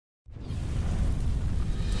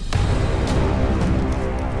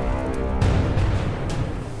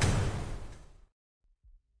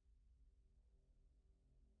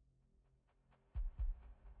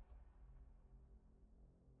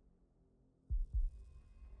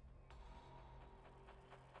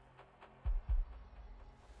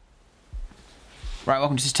Right,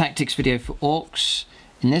 welcome to this tactics video for Orks.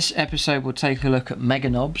 In this episode we'll take a look at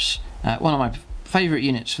Meganobz, one of my favourite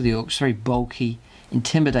units for the Orks, very bulky,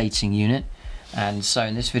 intimidating unit. And so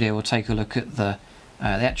in this video we'll take a look at the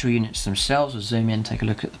actual units themselves. We'll zoom in, take a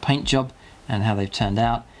look at the paint job and how they've turned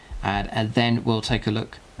out, and then we'll take a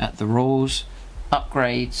look at the rules,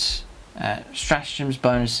 upgrades, stratagems,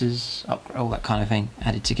 bonuses, all that kind of thing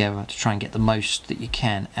added together to try and get the most that you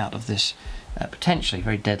can out of this potentially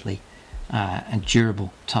very deadly and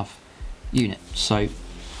durable, tough unit. So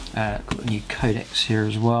got the new codex here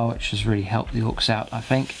as well, which has really helped the Orks out, I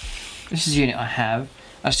think. This is the unit I have.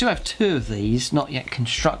 I still have two of these, not yet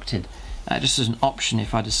constructed, just as an option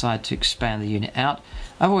if I decide to expand the unit out.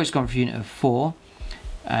 I've always gone for a unit of 4,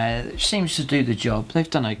 which seems to do the job. They've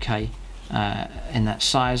done okay in that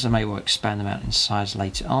size. I may well expand them out in size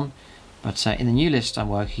later on, but in the new list I'm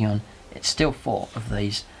working on, it's still 4 of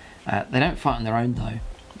these. They don't fight on their own though.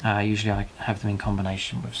 Usually I have them in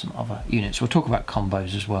combination with some other units. We'll talk about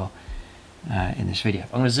combos as well in this video.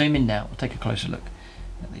 I'm going to zoom in now. We'll take a closer look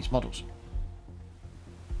at these models.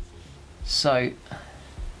 So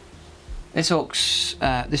this Orks,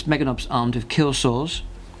 this Meganobz armed with kill saws.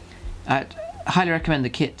 I highly recommend the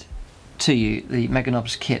kit to you, the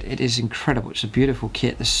Meganobz kit. It is incredible. It's a beautiful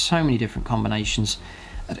kit. There's so many different combinations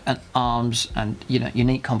and arms and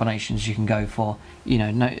unique combinations you can go for.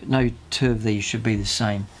 No two of these should be the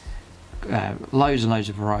same. Loads and loads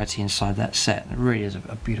of variety inside that set. It really is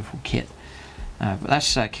a beautiful kit. But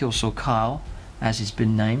that's Kill Saw Kyle, as he's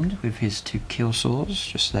been named, with his 2 kill saws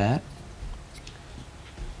just there.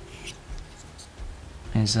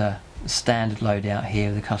 There's a standard loadout here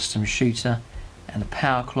with a custom shooter and a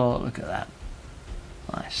power claw. Look at that,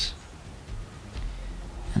 nice.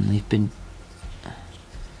 And they've been.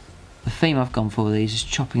 The theme I've gone for with these is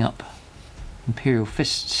chopping up Imperial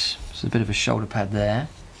fists. So a bit of a shoulder pad there,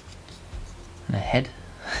 and a head,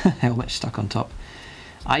 helmet stuck on top.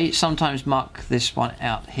 I sometimes mark this one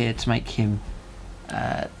out here to make him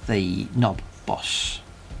the knob boss.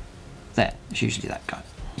 There, it's usually that guy.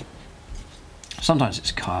 Sometimes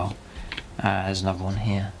it's Kyle. There's another one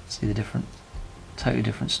here. See the totally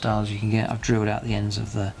different styles you can get. I've drilled out the ends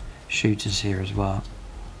of the shooters here as well.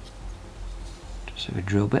 Just a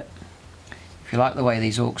drill bit. If you like the way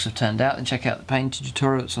these Orks have turned out, then check out the painting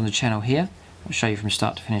tutorial that's on the channel here. I'll show you from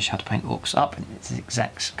start to finish how to paint Orks up, and it's the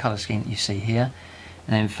exact colour scheme that you see here.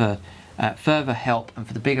 And then for further help and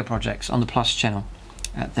for the bigger projects on the Plus channel,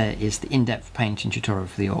 there is the in-depth painting tutorial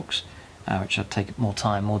for the Orks, which I'll take more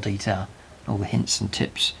time, more detail, all the hints and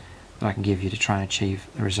tips that I can give you to try and achieve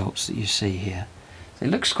the results that you see here. So it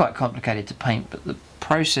looks quite complicated to paint, but the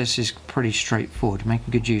process is pretty straightforward,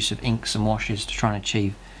 making good use of inks and washes to try and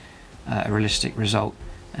achieve a realistic result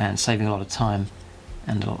and saving a lot of time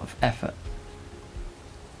and a lot of effort.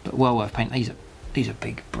 But well worth painting. These are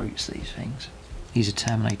big brutes, these things. These are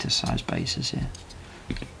Terminator size bases here.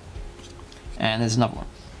 And there's another one,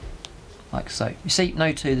 like so. You see,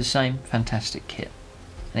 no two the same. Fantastic kit.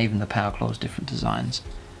 And even the power claws, different designs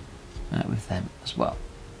with them as well.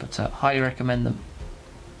 But highly recommend them.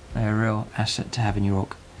 They're a real asset to have in your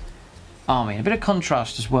Ork army. And a bit of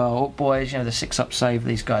contrast as well. Ork boys, the 6-up save,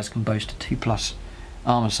 these guys can boast a 2+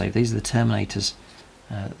 armor save. These are the Terminators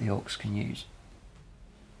that the Orks can use.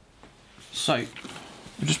 So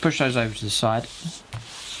we'll just push those over to the side.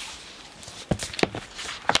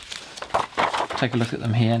 Take a look at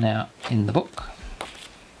them here now in the book.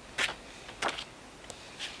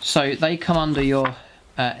 So they come under your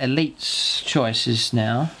elites choices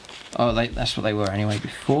now. Oh, that's what they were anyway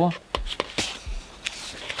before.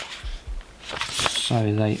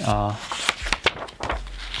 So they are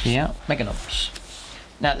here, Meganobz.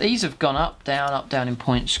 Now these have gone up, down in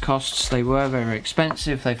points costs. They were very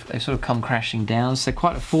expensive. They've sort of come crashing down. So they're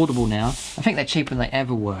quite affordable now. I think they're cheaper than they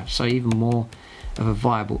ever were. So even more of a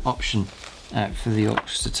viable option for the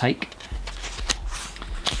Orks to take.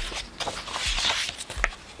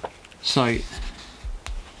 So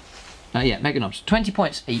yeah, Meganobz, 20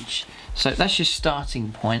 points each. So that's your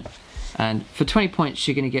starting point. And for 20 points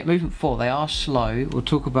you're going to get movement 4. They are slow. We'll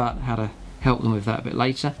talk about how to help them with that a bit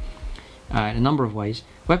later in a number of ways.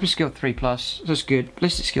 Weapon skill 3+, that's good.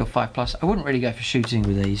 Ballistic skill 5+. I wouldn't really go for shooting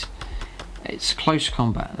with these. It's close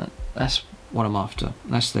combat. That's what I'm after.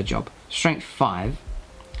 That's their job. Strength 5,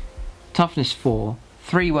 toughness 4,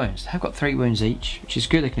 3 wounds. They've got 3 wounds each, which is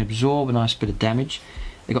good. They can absorb a nice bit of damage.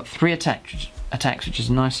 They've got 3 attacks, which is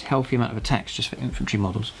a nice healthy amount of attacks just for infantry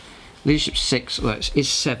models. Leadership 6, well, it is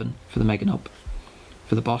 7 for the Meganobz,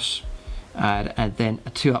 for the boss, and then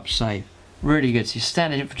a 2-up save. Really good. So your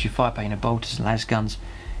standard infantry firepower, bolters and las guns,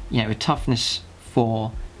 with toughness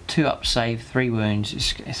 4, 2 up save, 3 wounds.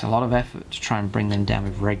 It's a lot of effort to try and bring them down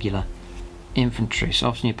with regular infantry, so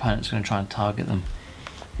often your opponent's going to try and target them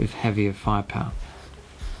with heavier firepower.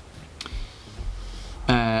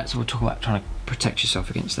 So we'll talk about trying to protect yourself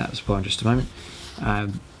against that as well in just a moment.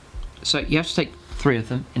 So you have to take 3 of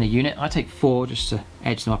them in a unit. I take 4 just to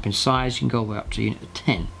edge them up in size. You can go all the way up to a unit of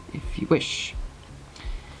 10 if you wish.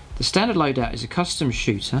 The standard loadout is a custom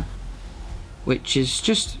shooter, which is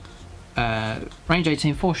just range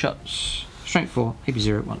 18, 4 shots, strength 4, AP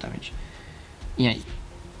 0, 1 damage. You know,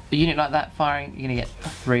 a unit like that firing, you're going to get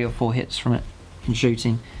 3 or 4 hits from it in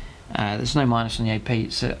shooting. There's no minus on the AP,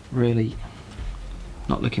 it's really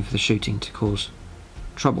not looking for the shooting to cause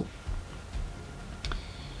trouble.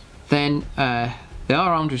 Then they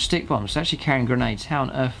are armed with stick bombs. They're actually carrying grenades. How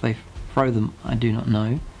on earth they throw them, I do not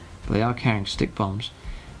know, but they are carrying stick bombs.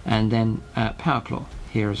 And then power claw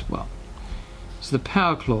here as well. So the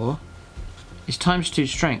power claw is ×2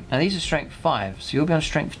 strength. Now these are strength 5, so you'll be on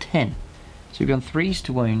strength 10. So you'll be on 3s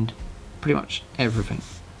to wound pretty much everything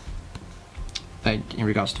in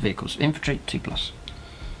regards to vehicles. Infantry 2+.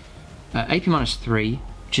 AP -3,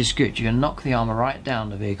 which is good. You're going to knock the armor right down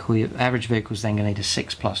the vehicle. Your average vehicle is then going to need a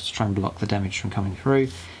 6+ to try and block the damage from coming through.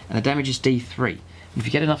 And the damage is D3. If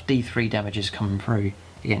you get enough D3 damages coming through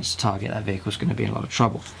against the target, that vehicle is going to be in a lot of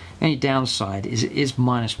trouble. The only downside is it is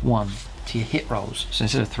 -1 to your hit rolls. So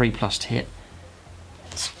instead of 3+ to hit,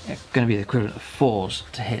 it's going to be the equivalent of 4s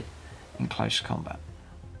to hit in close combat.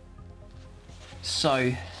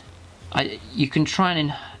 So you can try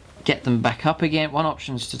and get them back up again. One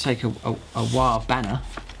option is to take a War banner,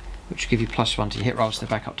 which will give you +1 to your hit rolls, so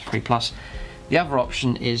they're back up to 3+. The other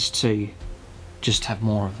option is to just have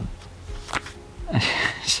more of them.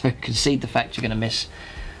 So concede the fact you're going to miss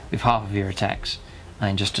with half of your attacks,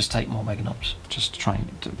 and just take more Meganobz, just to try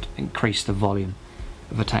and to increase the volume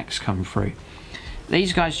of attacks coming through.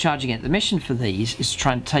 These guys charging in. The mission for these is to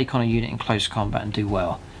try and take on a unit in close combat and do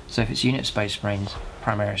well. So if it's unit Space Marines,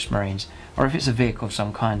 Primaris Marines, or if it's a vehicle of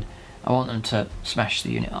some kind, I want them to smash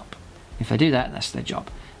the unit up. If they do that, that's their job.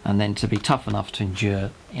 And then to be tough enough to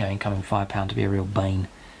endure, you know, incoming firepower, to be a real bane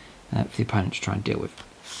for the opponent to try and deal with.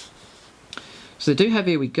 So they do have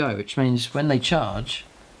Here We Go, which means when they charge,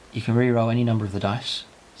 you can re-roll any number of the dice.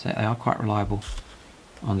 So they are quite reliable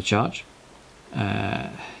on the charge.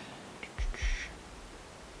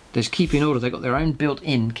 There's Keep in Order. They've got their own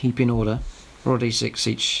built-in Keep in Order. Roll d6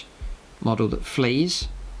 each model that flees.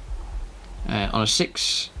 On a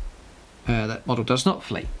 6, that model does not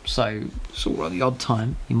flee. So sort of the odd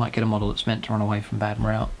time you might get a model that's meant to run away from bad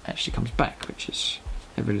morale actually comes back, which is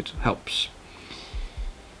every little helps.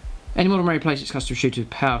 Any model may replace its custom shooter with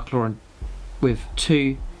power claw with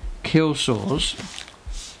 2 kill saws.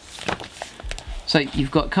 So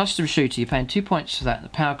you've got custom shooter, you're paying 2 points for that, and the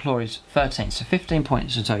power claw is 13, so 15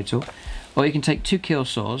 points in total. Or you can take 2 kill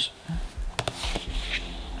saws,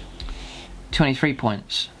 23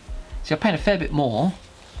 points. So you're paying a fair bit more,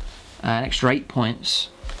 an extra 8 points,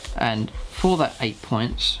 and for that 8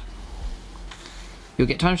 points, you'll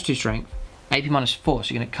get ×2 strength, AP -4,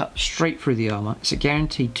 so you're going to cut straight through the armour. It's a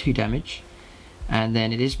guaranteed 2 damage, and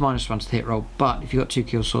then it is -1 to the hit roll, but if you've got 2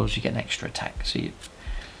 kill saws, you get an extra attack. So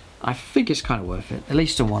I think it's kind of worth it, at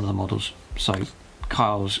least on one of the models. So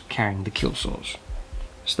Kyle's carrying the kill saws.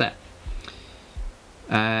 It's that.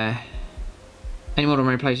 Any model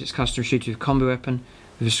may replace its custom shooter with combi weapon,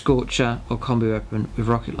 with a scorcher, or combi weapon with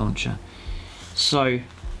rocket launcher. So,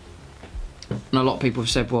 and a lot of people have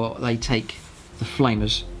said, well, they take the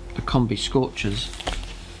flamers, the combi scorchers.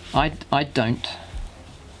 I don't,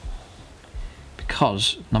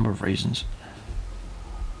 because a number of reasons.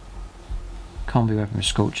 Combi weapon with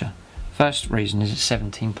scorcher. First reason is it's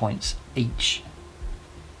 17 points each.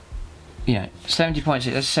 You know, 70 points.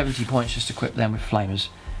 That's 70 points just to equip them with flamers.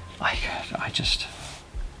 I just,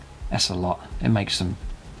 that's a lot. It makes them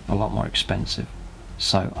a lot more expensive.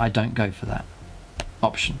 So I don't go for that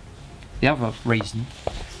option. The other reason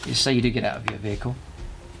is, say you do get out of your vehicle,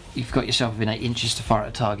 you've got yourself within 8 inches to fire at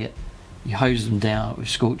a target, you hose them down with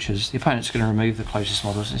scorchers, the opponent's going to remove the closest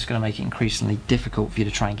models, and it's going to make it increasingly difficult for you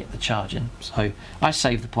to try and get the charge in. So I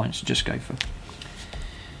save the points and just go for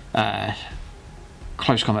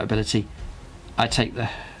close combat ability. I take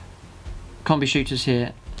the combi shooters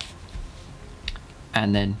here,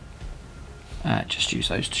 and then just use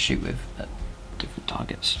those to shoot with at different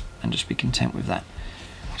targets, and just be content with that.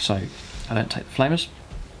 So I don't take the flamers,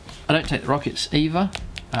 I don't take the rockets either.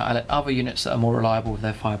 I let other units that are more reliable with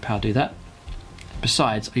their firepower do that.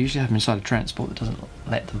 Besides, I usually have them inside a transport that doesn't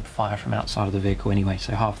let them fire from outside of the vehicle anyway,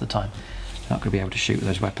 so half the time they're not going to be able to shoot with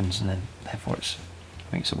those weapons, and then therefore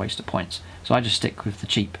I think it's a waste of points. So I just stick with the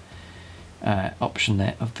cheap option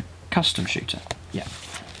there of the custom shooter. Yeah,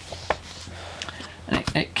 and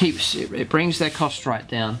it brings their cost right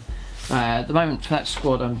down. At the moment, for that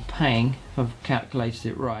squad, I'm paying, if I've calculated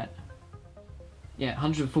it right, yeah,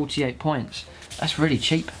 148 points. That's really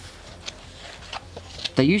cheap.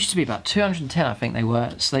 They used to be about 210, I think they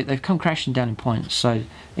were, so they've come crashing down in points. So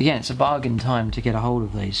again, it's a bargain time to get a hold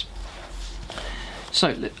of these.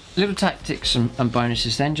 So little tactics and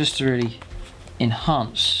bonuses then, just to really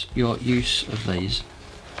enhance your use of these.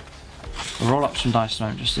 I'll roll up some dice at the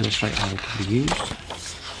moment just to illustrate how they can be used.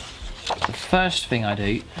 The first thing I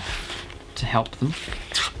do to help them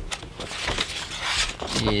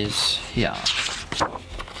is here.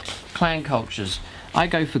 Clan cultures. I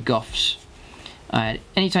go for Goths.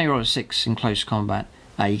 Anytime you roll a 6 in close combat,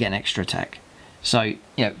 you get an extra attack. So, you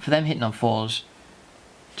know, for them hitting on 4s,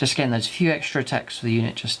 just getting those few extra attacks for the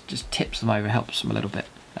unit just tips them over, helps them a little bit,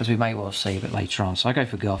 as we may well see a bit later on. So I go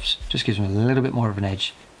for Goths, just gives them a little bit more of an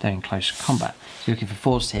edge there in close combat. So you're looking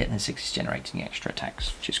for 4s to hit and then 6s generating extra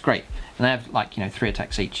attacks, which is great. And they have, like, you know, 3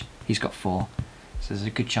 attacks each. He's got 4. So there's a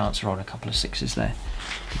good chance of rolling a couple of 6s there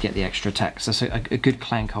to get the extra attacks. That's a good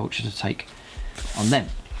clan culture to take on them.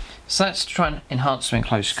 So that's to try and enhance them in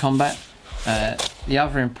close combat. The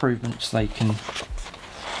other improvements they can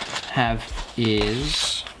have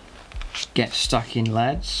is get stuck in,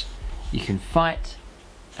 lads. You can fight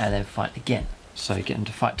and then fight again. So get them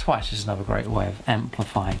to fight twice is another great way of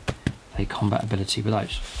amplifying their combat ability with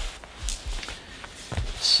those.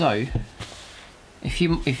 So if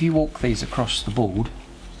you walk these across the board,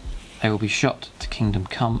 they will be shot to Kingdom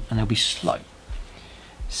Come and they'll be slow.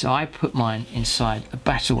 So I put mine inside a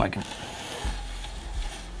battle wagon.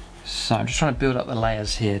 So I'm just trying to build up the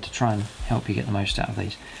layers here to try and help you get the most out of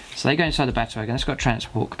these. So they go inside the battle wagon. It's got a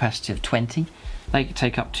transport capacity of 20. They can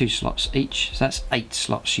take up 2 slots each. So that's 8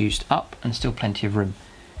 slots used up and still plenty of room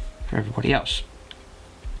for everybody else.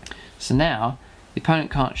 So now the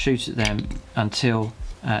opponent can't shoot at them until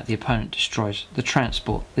the opponent destroys the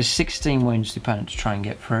transport. There's 16 wounds the opponent to try and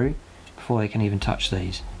get through before they can even touch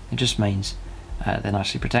these. It just means they're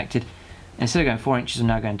nicely protected. Instead of going 4 inches, I'm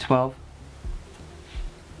now going 12.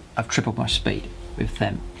 I've tripled my speed with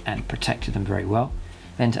them and protected them very well.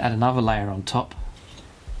 Then to add another layer on top,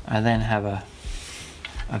 I then have a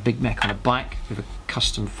big mech on a bike with a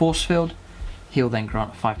custom force field. He'll then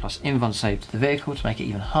grant a 5+ invuln save to the vehicle to make it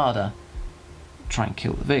even harder to try and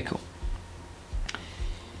kill the vehicle.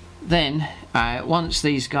 Then, once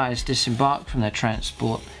these guys disembark from their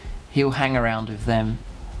transport, he'll hang around with them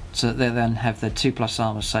so that they then have their 2+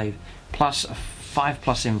 armor save plus a 5+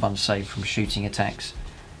 invuln save from shooting attacks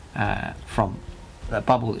from the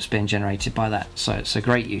bubble that's been generated by that. So it's a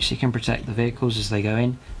great use. You can protect the vehicles as they go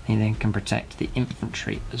in. You then can protect the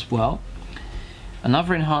infantry as well.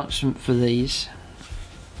 Another enhancement for these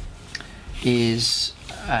is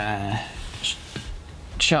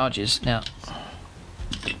charges. Now,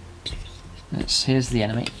 here's the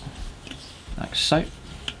enemy, like so.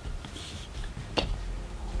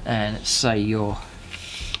 And let's say you're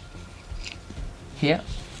here.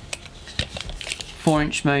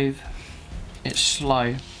 4-inch move. It's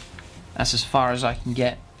slow. That's as far as I can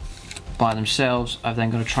get by themselves. I've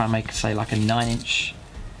then got to try and make, say, like a 9-inch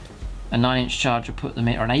charger, put them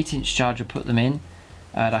in, or an 8-inch charger, put them in.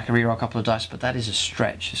 I can reroll a couple of dice, but that is a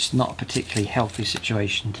stretch. It's not a particularly healthy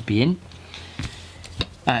situation to be in.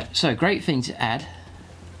 So a great thing to add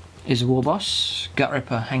is a war boss. Gut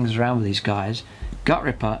Ripper hangs around with these guys. Gut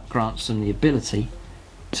Ripper grants them the ability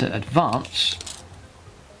to advance,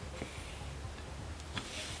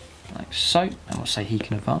 like so, and we'll say he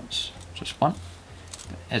can advance, just 1.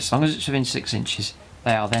 As long as it's within 6 inches,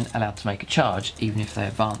 they are then allowed to make a charge, even if they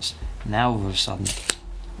advance. Now all of a sudden,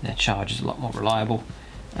 their charge is a lot more reliable.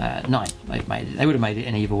 9, they've made it. They would have made it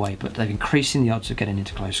in either way, but they've increasing the odds of getting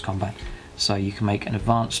into close combat. So you can make an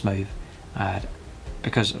advanced move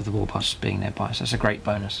because of the war boss being nearby. So that's a great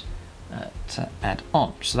bonus to add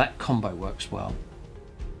on. So that combo works well.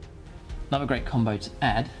 Another great combo to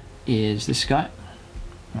add is this guy.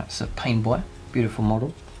 That's a Pain Boy, beautiful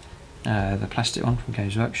model. The plastic one from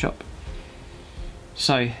Games Workshop.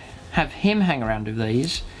 So have him hang around with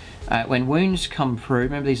these. When wounds come through,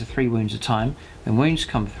 remember these are 3 wounds a time. When wounds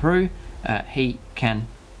come through, he can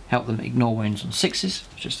help them ignore wounds on 6s,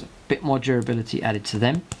 just a bit more durability added to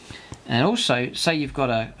them. And also, say you've got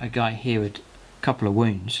a guy here with a couple of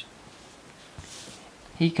wounds,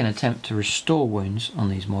 he can attempt to restore wounds on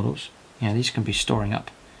these models. You know, these can be storing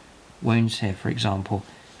up wounds here, for example.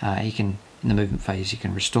 He can, in the movement phase, he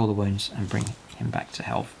can restore the wounds and bring him back to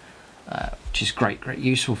health, which is great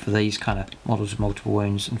useful for these kind of models with multiple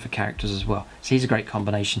wounds and for characters as well. So he's a great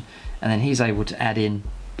combination. And then he's able to add in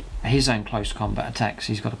his own close combat attacks.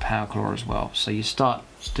 He's got a power claw as well. So you start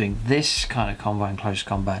doing this kind of combo in close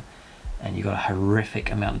combat, and you've got a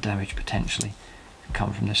horrific amount of damage potentially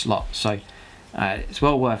come from this lot. So it's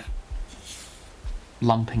well worth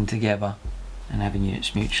lumping together and having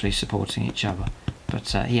units mutually supporting each other. But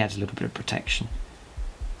he adds a little bit of protection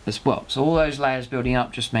as well. So all those layers building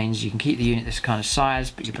up just means you can keep the unit this kind of size,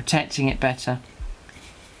 but you're protecting it better,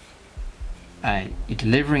 you're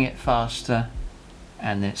delivering it faster,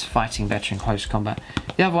 and then it's fighting better in close combat.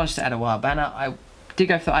 The other one's to add a wild banner. I did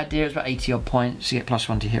go for the idea, it was about 80 odd points, you get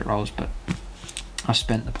 +1 to hit rolls, but I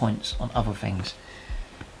spent the points on other things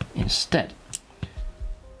instead.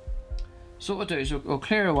 So what we'll do is we'll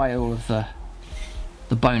clear away all of the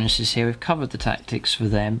bonuses here. We've covered the tactics for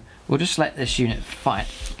them. We'll just let this unit fight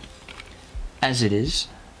as it is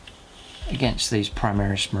against these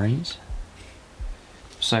Primaris Marines.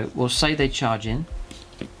 So we'll say they charge in.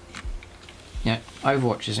 Yeah,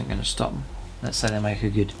 Overwatch isn't going to stop them. Let's say they make a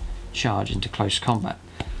good charge into close combat.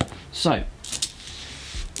 So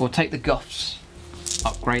we'll take the Goths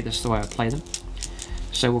upgrade, that's the way I play them.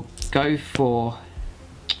 So we'll go for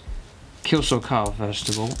Killsaw Carl first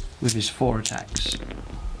of all with his 4 attacks.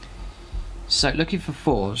 So looking for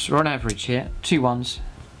 4s, we're on average here, 2 1s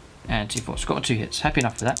and 2 4s. Got 2 hits, happy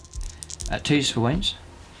enough with that. 2s for wounds.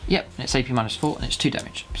 Yep, and it's AP -4 and it's 2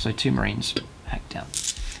 damage. So 2 Marines hacked down.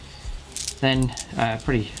 Then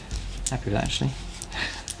pretty happy with that actually.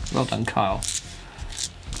 Well done, Kyle.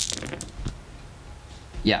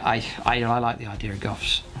 Yeah, I like the idea of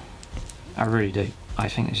Goths. I really do. I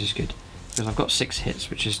think this is good because I've got 6 hits,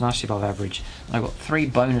 which is nicely above average. And I've got 3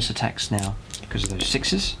 bonus attacks now because of those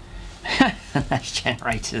 6s. And that's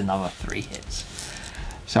generated another 3 hits.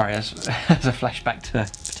 Sorry, that's a flashback to a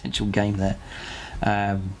potential game there.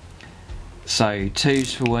 So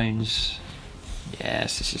 2s for wounds.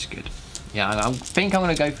 Yes, this is good. Yeah, I think I'm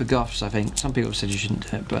going to go for Goths. I think some people said you shouldn't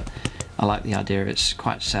do it, but I like the idea. It's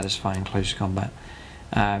quite satisfying close combat.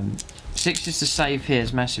 6s to save here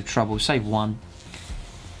is massive trouble. Save 1.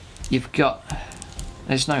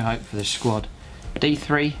 There's no hope for this squad.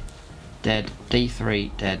 D3 dead,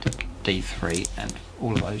 D3 dead, D3, and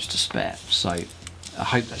all of those to spare. So I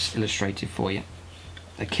hope that's illustrated for you.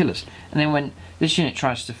 They're killers. And then when this unit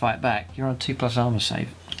tries to fight back, you're on 2+ armor save.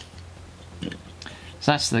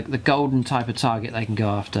 So that's the golden type of target they can go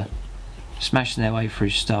after. Smashing their way through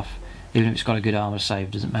stuff. Even if it's got a good armor save,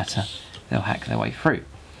 doesn't matter. They'll hack their way through.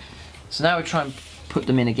 So now we try and put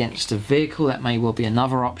them in against a vehicle. That may well be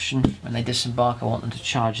another option. When they disembark, I want them to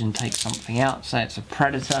charge in and take something out. Say it's a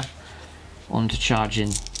Predator. I want them to charge in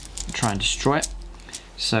and try and destroy it.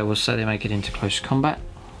 So we'll say they make it into close combat.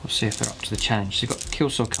 We'll see if they're up to the challenge. So you've got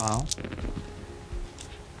Killsaw Kyle.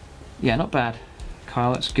 Yeah, not bad.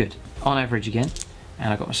 Kyle, that's good. On average again.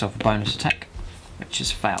 And I got myself a bonus attack, which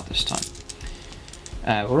has failed this time.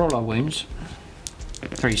 We'll roll our wounds.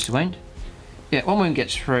 3s to wound. Yeah, 1 wound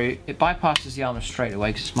gets through. It bypasses the armor straight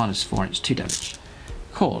away because it's -4 and it's 2 damage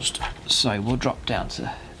caused. So we'll drop down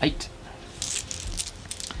to 8.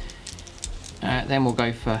 Then we'll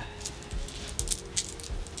go for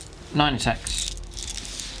 9 attacks.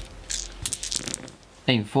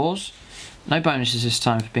 Even 4s. No bonuses this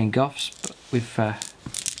time for being Goths, but we've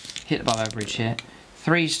hit above average here.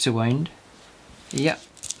 3s to wound. Yep.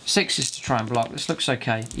 6s to try and block. This looks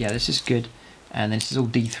okay. Yeah, this is good. And this is all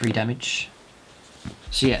D3 damage.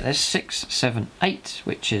 So yeah, there's 6, 7, 8,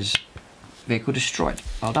 which is vehicle destroyed.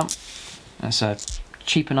 Well done. That's a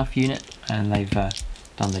cheap enough unit, and they've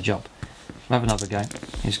done the job. We'll have another go.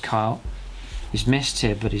 Here's Kyle. He's missed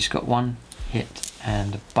here, but he's got 1 hit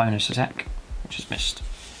and a bonus attack, which is missed.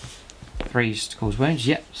 3s to cause wounds.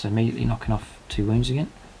 Yep, so immediately knocking off 2 wounds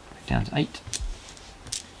again. Back down to 8.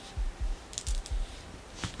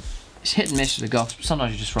 It's hit and miss with the Goths, but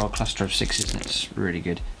sometimes you just roll a cluster of 6s and it's really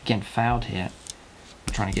good. Again, failed here.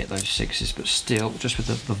 Trying to get those 6s, but still, just with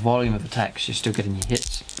the volume of attacks, you're still getting your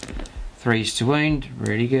hits. 3s to wound,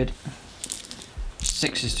 really good.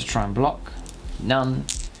 6s to try and block, none.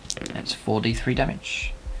 That's 4d3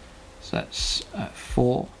 damage. So that's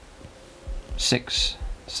 4, 6,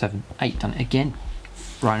 7, 8 done. Again,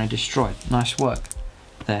 Rhino destroyed. Nice work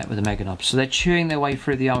there with the Meganobz. So they're chewing their way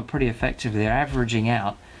through the armor pretty effectively. They're averaging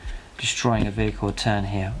out destroying a vehicle a turn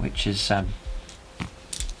here, which is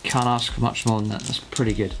can't ask for much more than that. That's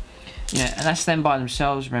pretty good. Yeah, and that's them by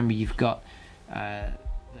themselves. Remember, you've got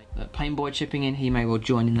the Pain Boy chipping in. He may well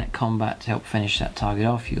join in that combat to help finish that target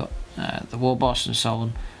off. You've got the War Boss and so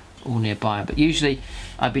on, all nearby. But usually,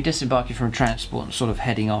 I'd be disembarking from a transport and sort of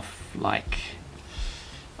heading off like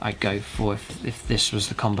I'd go for if this was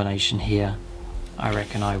the combination here. I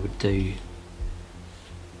reckon I would do.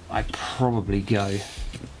 I'd probably go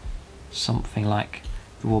something like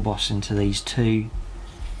the war boss into these two,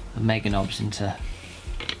 the Meganobz into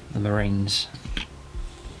the Marines,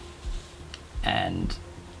 and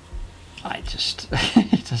I just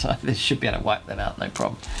this should be able to wipe them out, no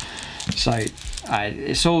problem. So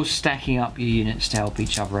it's all stacking up your units to help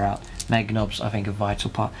each other out. Meganobz, I think, a vital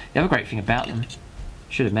part. The other great thing about them,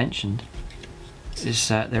 should have mentioned, is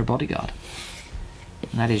they're a bodyguard,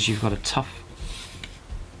 and that is you've got a tough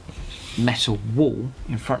metal wall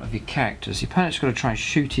in front of your characters. The opponent's got to try and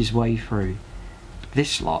shoot his way through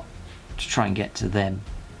this lot to try and get to them,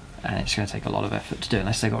 and it's going to take a lot of effort to do,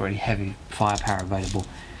 unless they've got really heavy firepower available.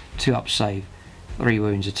 2-up save, 3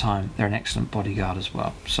 wounds a time. They're an excellent bodyguard as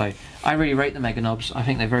well. So I really rate the Meganobz. I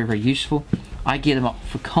think they're very, very useful. I gear them up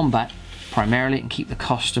for combat primarily and keep the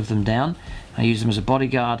cost of them down. I use them as a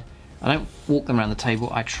bodyguard. I don't walk them around the table.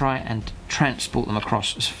 I try and transport them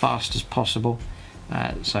across as fast as possible.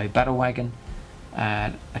 So battle wagon,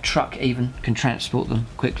 a truck even can transport them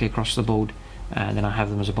quickly across the board, and then I have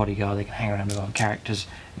them as a bodyguard. They can hang around with other characters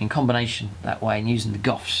in combination that way, and using the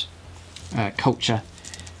Goths culture,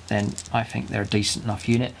 then I think they're a decent enough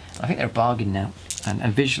unit. I think they're a bargain now, and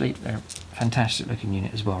visually they're a fantastic looking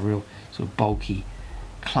unit as well. Real sort of bulky,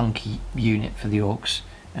 clunky unit for the Orks,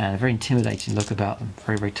 and a very intimidating look about them.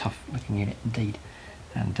 Very, very tough looking unit indeed,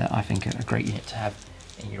 and I think a great unit to have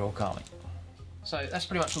in your Ork army. So that's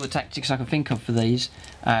pretty much all the tactics I can think of for these.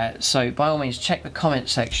 So by all means, check the comment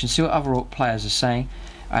section, see what other Ork players are saying.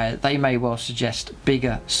 They may well suggest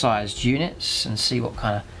bigger sized units and see what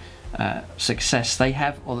kind of success they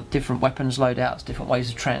have, or the different weapons loadouts, different ways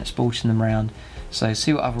of transporting them around. So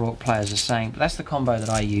see what other Ork players are saying. But that's the combo that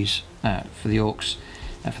I use for the Orks,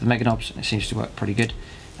 for the Meganobz, and it seems to work pretty good.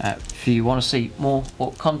 If you want to see more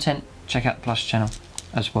Ork content, check out the Plus channel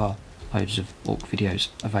as well. Loads of Ork videos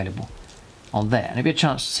available on there, and it'll be a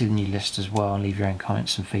chance to see the new list as well and leave your own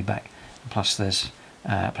comments and feedback. And plus there's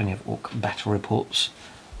plenty of Ork battle reports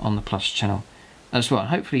on the Plus channel as well, and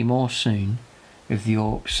hopefully more soon with the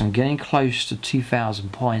Orks. I'm getting close to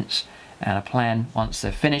 2,000 points, and a plan once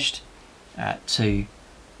they're finished to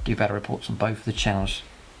do battle reports on both of the channels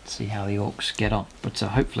to see how the Orks get on. But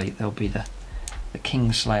hopefully there'll be the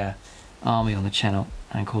Kingslayer army on the channel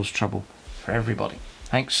and cause trouble for everybody.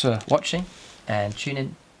 Thanks for watching, and tune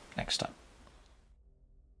in next time.